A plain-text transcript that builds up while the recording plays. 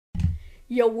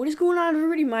Yo, what is going on,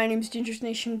 everybody? My name is Dangerous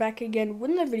Nation, back again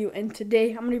with another video, and today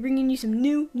I'm going to be bringing you some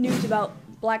new news about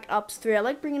Black Ops 3. I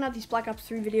like bringing out these Black Ops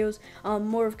 3 videos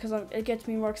more because it gets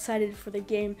me more excited for the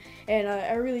game, and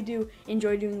I really do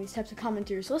enjoy doing these types of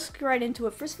commentaries. So let's get right into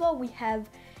it. First of all, we have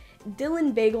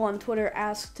Dylan Bagel on Twitter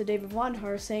asked to David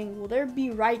Vonderhaar saying, will there be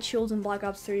Riot shields in Black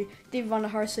Ops 3? David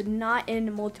Vonderhaar said, not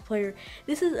in multiplayer.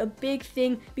 This is a big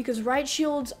thing because Riot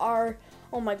shields are,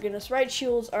 oh my goodness, Riot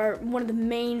shields are one of the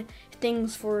main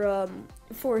things for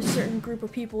a certain group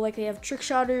of people. Like, they have trick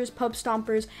shotters, pub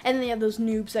stompers, and then they have those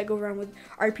noobs that go around with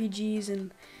RPGs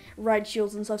and Riot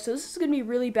shields and stuff. So this is gonna be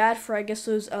really bad for, I guess,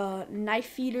 those knife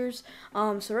feeders.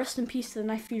 So rest in peace to the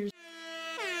knife feeders.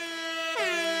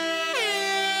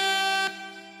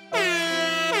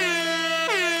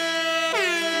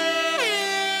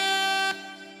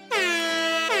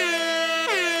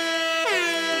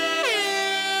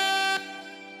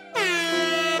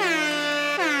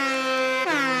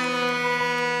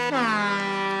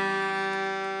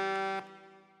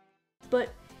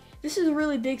 But this is a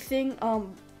really big thing.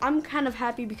 I'm kind of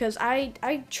happy because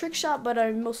I trick shot, but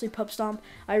I mostly pub stomp.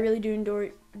 I really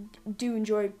do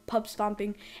enjoy pub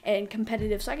stomping and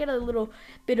competitive. So I get a little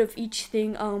bit of each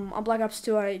thing. On Black Ops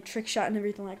 2, I trick shot and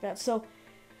everything like that. So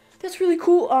that's really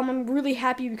cool. I'm really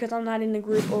happy because I'm not in the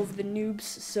group of the noobs.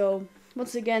 So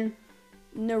once again,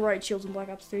 no Riot shields in Black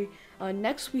Ops 3.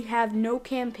 Next, we have no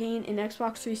campaign in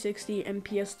Xbox 360 and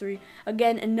PS3.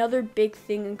 Again, another big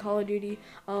thing in Call of Duty.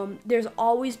 There's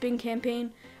always been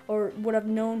campaign, or what I've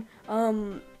known,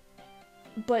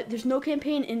 but there's no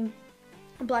campaign in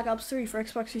Black Ops 3 for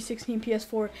Xbox 360 and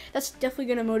PS4. That's definitely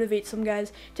going to motivate some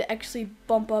guys to actually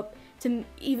bump up to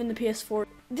even the PS4.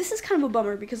 This is kind of a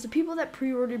bummer because the people that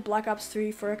pre-ordered Black Ops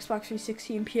 3 for Xbox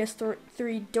 360 and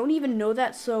PS3 don't even know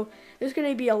that, so there's going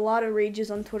to be a lot of rages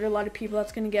on Twitter, a lot of people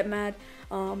that's going to get mad,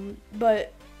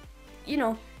 but, you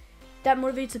know, that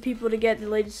motivates the people to get the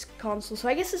latest console, so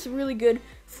I guess it's really good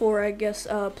for, I guess,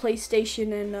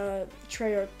 PlayStation and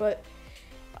Treyarch, but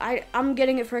I'm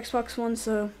getting it for Xbox One,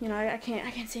 so, you know, I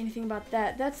can't say anything about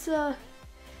that. That's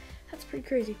pretty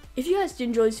crazy. If you guys did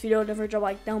enjoy this video, don't forget to drop a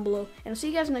like down below, and I'll see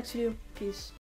you guys in the next video. Peace.